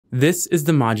This is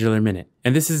the Modular Minute,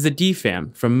 and this is the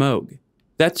DFAM from Moog.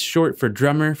 That's short for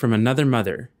Drummer from Another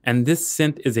Mother, and this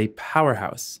synth is a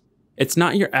powerhouse. It's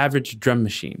not your average drum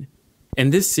machine.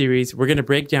 In this series, we're going to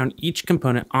break down each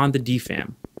component on the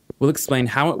DFAM. We'll explain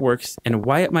how it works and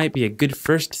why it might be a good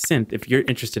first synth if you're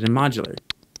interested in modular.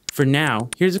 For now,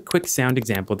 here's a quick sound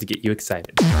example to get you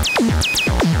excited.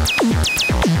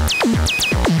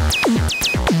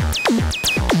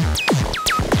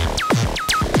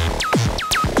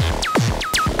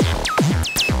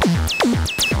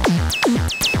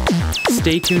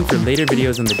 Stay tuned for later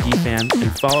videos on the DFAM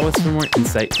and follow us for more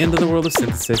insight into the world of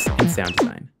synthesis and sound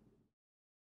design.